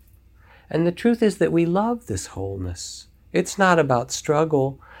 And the truth is that we love this wholeness. It's not about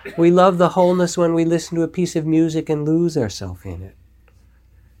struggle. We love the wholeness when we listen to a piece of music and lose ourselves in it.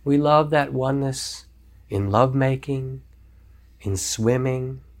 We love that oneness in lovemaking, in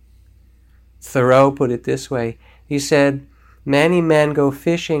swimming. Thoreau put it this way. He said, many men go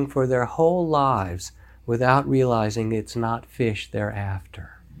fishing for their whole lives without realizing it's not fish they're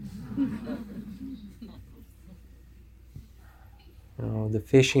after. The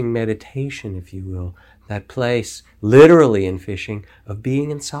fishing meditation, if you will, that place, literally in fishing, of being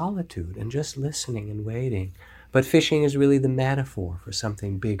in solitude and just listening and waiting. But fishing is really the metaphor for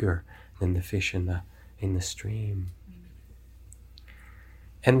something bigger than the fish in the stream.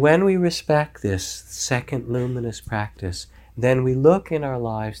 And when we respect this second luminous practice, then we look in our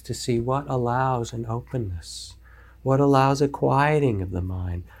lives to see what allows an openness, what allows a quieting of the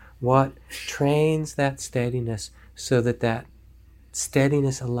mind, what trains that steadiness so that that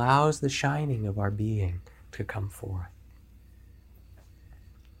steadiness allows the shining of our being to come forth.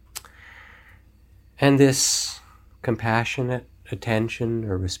 And this compassionate attention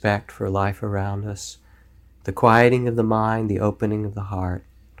or respect for life around us, the quieting of the mind, the opening of the heart,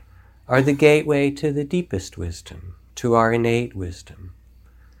 are the gateway to the deepest wisdom, to our innate wisdom.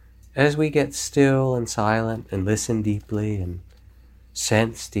 As we get still and silent and listen deeply and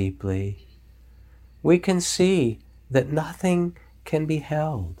sense deeply, we can see that nothing can be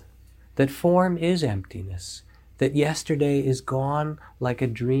held, that form is emptiness, that yesterday is gone like a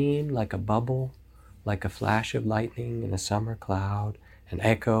dream, like a bubble, like a flash of lightning in a summer cloud, an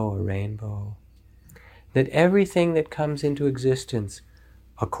echo, a rainbow, that everything that comes into existence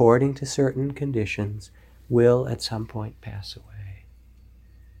according to certain conditions will at some point pass away.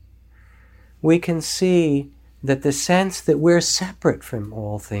 We can see that the sense that we're separate from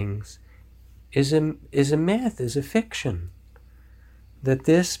all things is a myth, is a fiction. That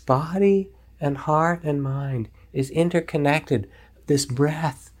this body and heart and mind is interconnected. This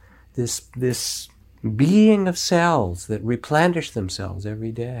breath, this being of cells that replenish themselves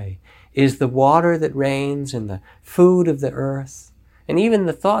every day, is the water that rains and the food of the earth. And even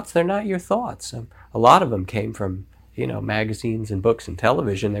the thoughts, they're not your thoughts. A lot of them came from, magazines and books and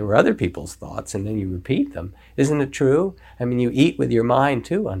television. They were other people's thoughts, and then you repeat them. Isn't it true? I mean, you eat with your mind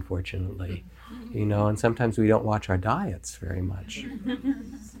too, unfortunately. And sometimes we don't watch our diets very much.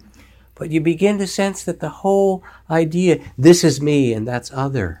 But you begin to sense that the whole idea, this is me and that's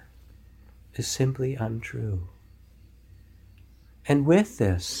other, is simply untrue. And with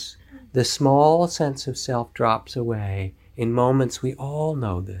this, the small sense of self drops away. In moments we all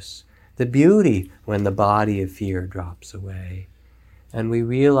know this. The beauty when the body of fear drops away. And we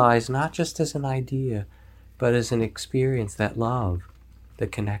realize not just as an idea, but as an experience, that love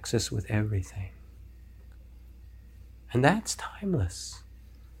that connects us with everything. And that's timeless.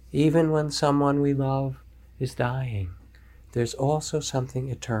 Even when someone we love is dying, there's also something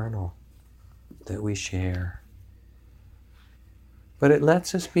eternal that we share. But it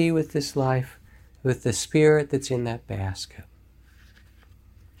lets us be with this life, with the spirit that's in that basket.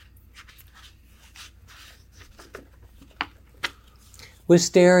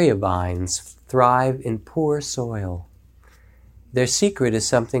 Wisteria vines thrive in poor soil. Their secret is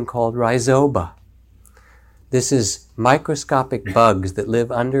something called rhizoba. This is microscopic bugs that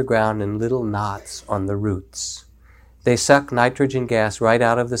live underground in little knots on the roots. They suck nitrogen gas right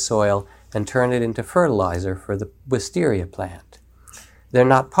out of the soil and turn it into fertilizer for the wisteria plant. They're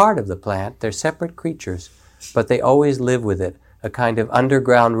not part of the plant, they're separate creatures, but they always live with it, a kind of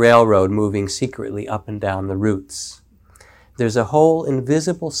underground railroad moving secretly up and down the roots. There's a whole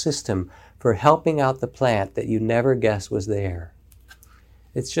invisible system for helping out the plant that you never guessed was there.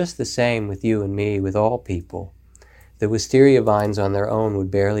 It's just the same with you and me, with all people. The wisteria vines on their own would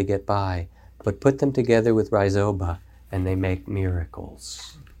barely get by, but put them together with rhizoba and they make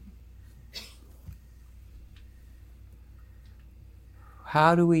miracles.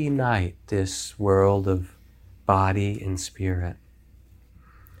 How do we unite this world of body and spirit?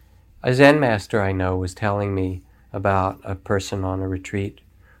 A Zen master I know was telling me about a person on a retreat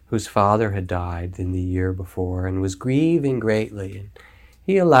whose father had died in the year before and was grieving greatly. And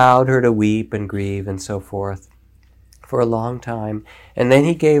he allowed her to weep and grieve and so forth for a long time. And then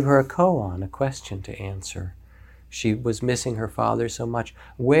he gave her a koan, a question to answer. She was missing her father so much.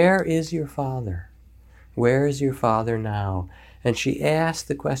 Where is your father? Where is your father now? And she asked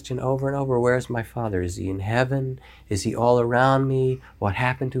the question over and over, where's my father? Is he in heaven? Is he all around me? What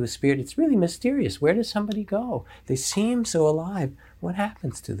happened to his spirit? It's really mysterious. Where does somebody go? They seem so alive. What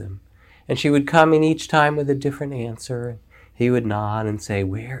happens to them? And she would come in each time with a different answer. He would nod and say,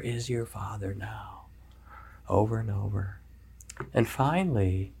 where is your father now? Over and over. And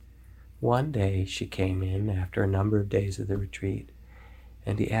finally, one day she came in after a number of days of the retreat,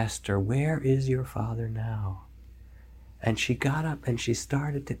 and he asked her, where is your father now? And she got up and she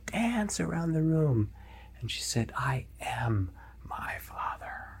started to dance around the room. And she said, I am my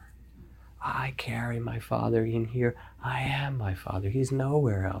father. I carry my father in here. I am my father. He's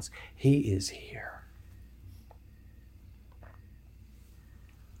nowhere else. He is here.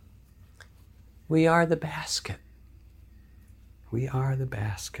 We are the basket. We are the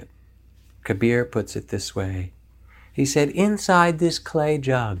basket. Kabir puts it this way. He said, inside this clay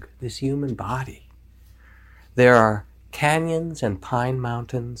jug, this human body, there are canyons and pine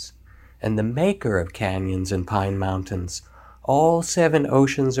mountains, and the maker of canyons and pine mountains. All 7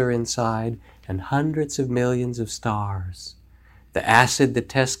 oceans are inside, and hundreds of millions of stars. The acid that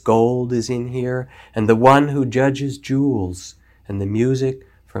tests gold is in here, and the one who judges jewels, and the music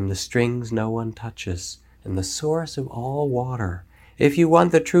from the strings no one touches, and the source of all water. If you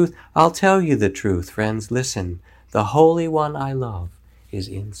want the truth, I'll tell you the truth, friends. Listen, the Holy One I love is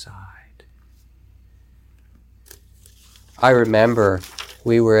inside. I remember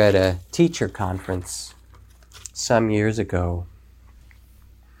we were at a teacher conference some years ago,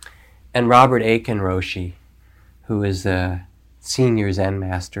 and Robert Aiken Roshi, who is a senior Zen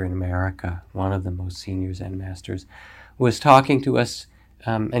master in America, one of the most senior Zen masters, was talking to us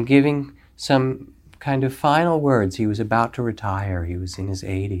and giving some kind of final words. He was about to retire. He was in his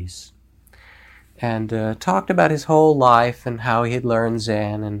 80s. And talked about his whole life and how he had learned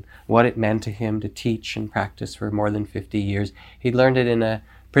Zen and what it meant to him to teach and practice for more than 50 years. He'd learned it in a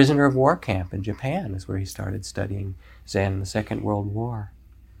prisoner of war camp in Japan, is where he started studying Zen in the Second World War.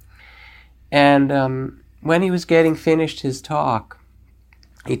 And when he was getting finished his talk,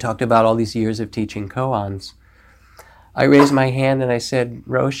 he talked about all these years of teaching koans. I raised my hand and I said,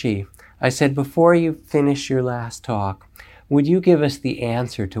 Roshi, I said, before you finish your last talk, would you give us the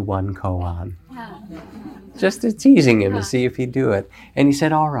answer to one koan? Just teasing him to see if he'd do it. And he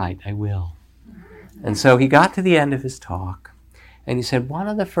said, all right, I will. And so he got to the end of his talk, and he said, one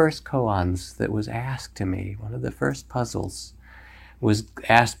of the first koans that was asked to me, one of the first puzzles, was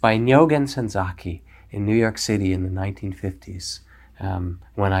asked by Nyogen Senzaki in New York City in the 1950s,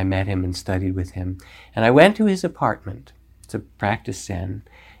 when I met him and studied with him. And I went to his apartment to practice Zen,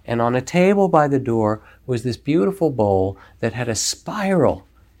 and on a table by the door was this beautiful bowl that had a spiral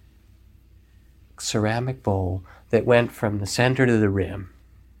ceramic bowl that went from the center to the rim.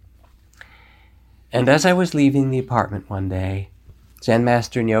 And as I was leaving the apartment one day, Zen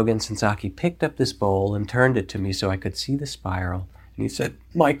Master Nyogen Senzaki picked up this bowl and turned it to me so I could see the spiral. And he said,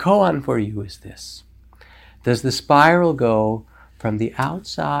 my koan for you is this. Does the spiral go from the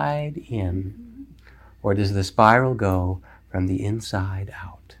outside in, or does the spiral go from the inside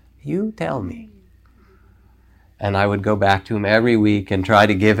out? You tell me. And I would go back to him every week and try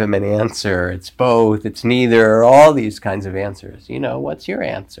to give him an answer. It's both, it's neither, all these kinds of answers. You know, what's your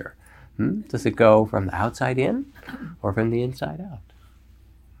answer? Does it go from the outside in or from the inside out?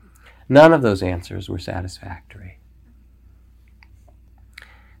 None of those answers were satisfactory.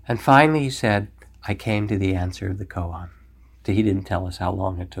 And finally he said, I came to the answer of the koan. He didn't tell us how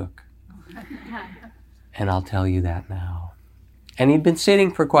long it took. And I'll tell you that now. And he'd been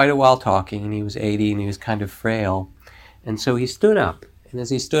sitting for quite a while talking, and he was 80, and he was kind of frail. And so he stood up. And as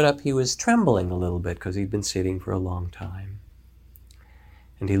he stood up, he was trembling a little bit because he'd been sitting for a long time.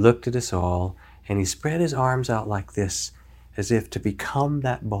 And he looked at us all, and he spread his arms out like this, as if to become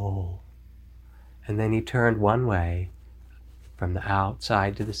that bowl. And then he turned one way, from the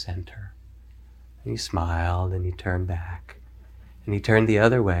outside to the center. And he smiled, and he turned back. And he turned the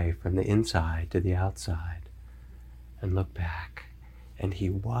other way, from the inside to the outside, and looked back. And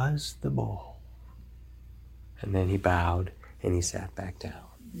he was the bowl. And then he bowed, and he sat back down.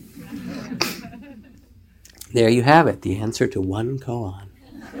 There you have it, the answer to one koan.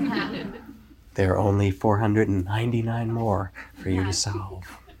 There are only 499 more for you to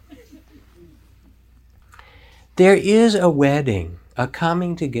solve. There is a wedding, a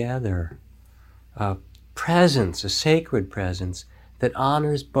coming together, a presence, a sacred presence that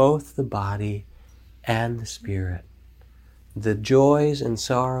honors both the body and the spirit. The joys and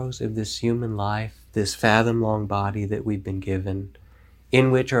sorrows of this human life, this fathom-long body that we've been given,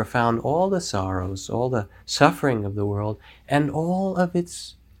 in which are found all the sorrows, all the suffering of the world, and all of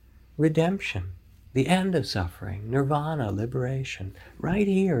its redemption. the end of suffering, nirvana, liberation, right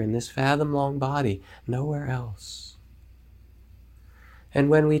here in this fathom-long body, nowhere else. And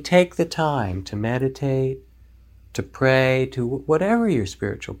when we take the time to meditate, to pray, to whatever your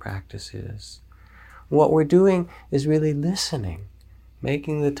spiritual practice is, what we're doing is really listening,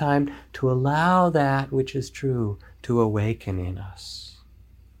 making the time to allow that which is true to awaken in us.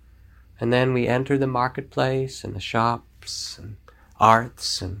 And then we enter the marketplace and the shops and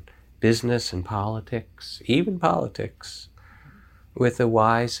arts and business and politics, even politics, with a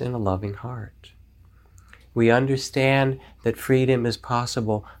wise and a loving heart. We understand that freedom is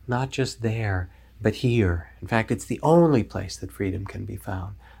possible not just there, but here. In fact, it's the only place that freedom can be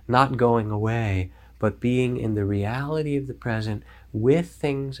found. Not going away, but being in the reality of the present with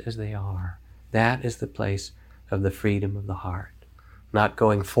things as they are. That is the place of the freedom of the heart. Not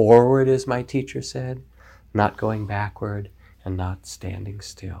going forward, as my teacher said, not going backward, and not standing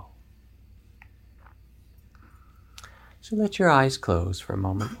still. So let your eyes close for a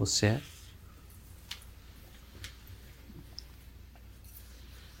moment. We'll sit.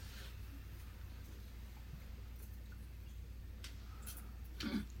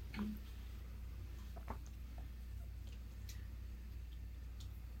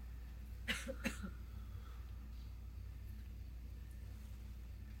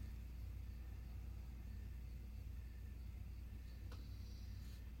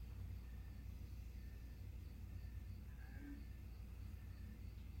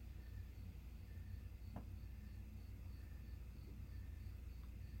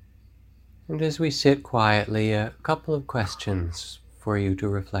 And as we sit quietly, a couple of questions for you to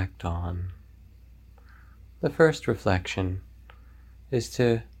reflect on. The first reflection is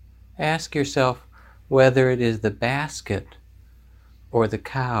to ask yourself whether it is the basket or the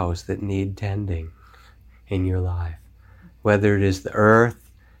cows that need tending in your life, whether it is the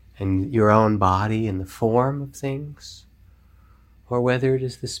earth and your own body and the form of things, or whether it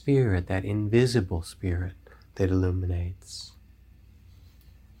is the spirit, that invisible spirit that illuminates.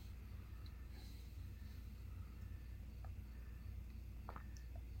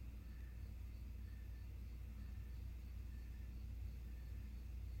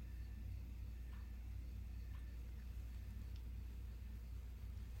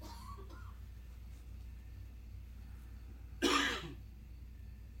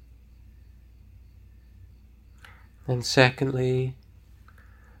 And secondly,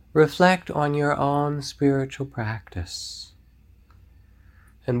 reflect on your own spiritual practice.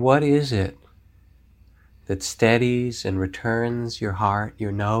 And what is it that steadies and returns your heart,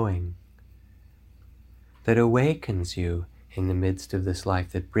 your knowing, that awakens you in the midst of this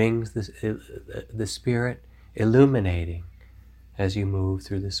life, that brings the spirit illuminating as you move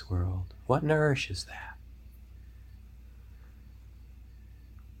through this world? What nourishes that?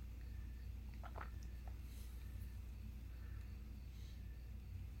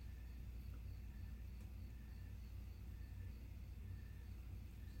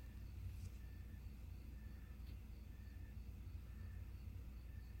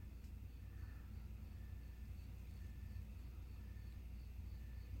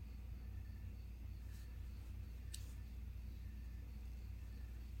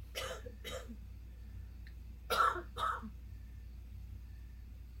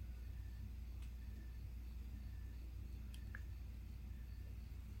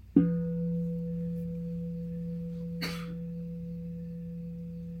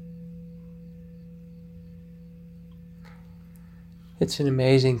 It's an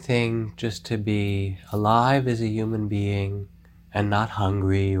amazing thing just to be alive as a human being and not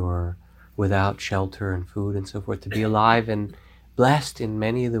hungry or without shelter and food and so forth, to be alive and blessed in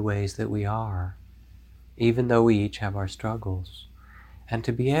many of the ways that we are, even though we each have our struggles, and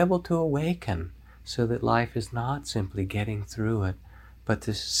to be able to awaken so that life is not simply getting through it, but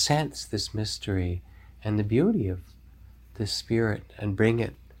to sense this mystery and the beauty of this spirit and bring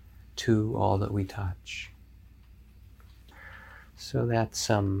it to all that we touch. So that's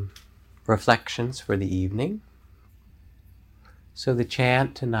some reflections for the evening. So the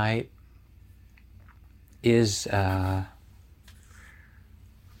chant tonight is the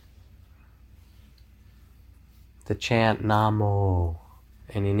chant Namo.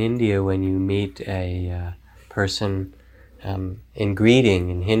 And in India, when you meet a person in greeting,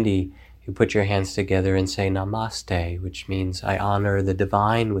 in Hindi, you put your hands together and say Namaste, which means I honor the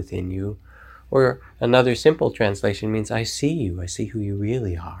divine within you. Or another simple translation means I see you, I see who you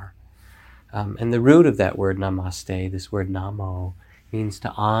really are. And the root of that word namaste, this word namo, means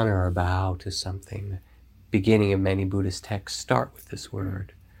to honor or bow to something. The beginning of many Buddhist texts start with this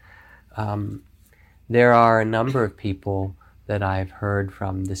word. There are a number of people that I've heard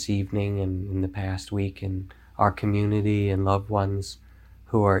from this evening and in the past week in our community and loved ones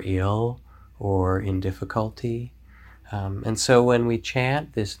who are ill or in difficulty. And so when we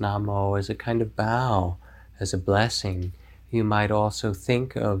chant this Namo as a kind of bow, as a blessing, you might also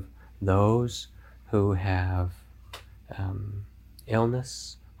think of those who have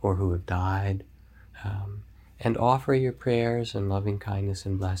illness or who have died, and offer your prayers and loving kindness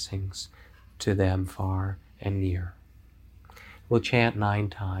and blessings to them far and near. We'll chant 9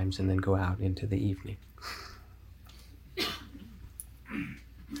 times and then go out into the evening.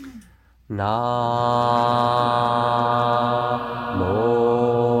 Namo.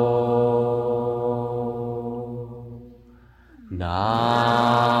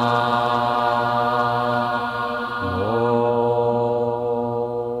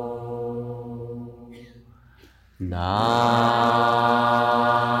 Namo.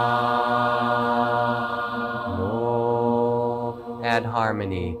 Add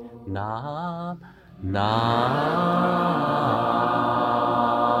harmony. Nam.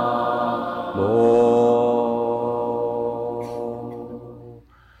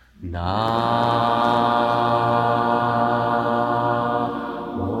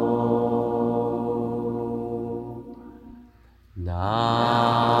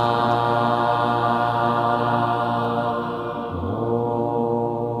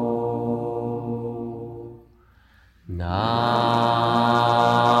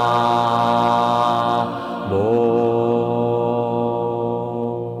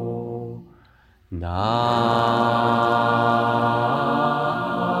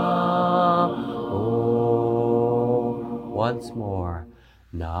 Once more.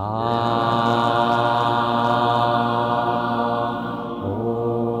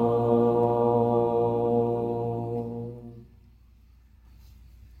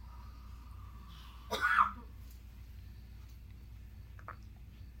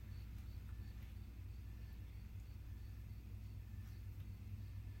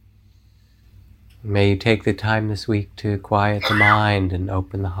 May you take the time this week to quiet the mind and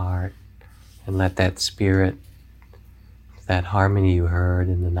open the heart and let that spirit, that harmony you heard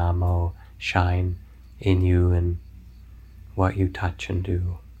in the Namo shine in you and what you touch and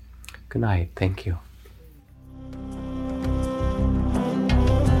do. Good night. Thank you.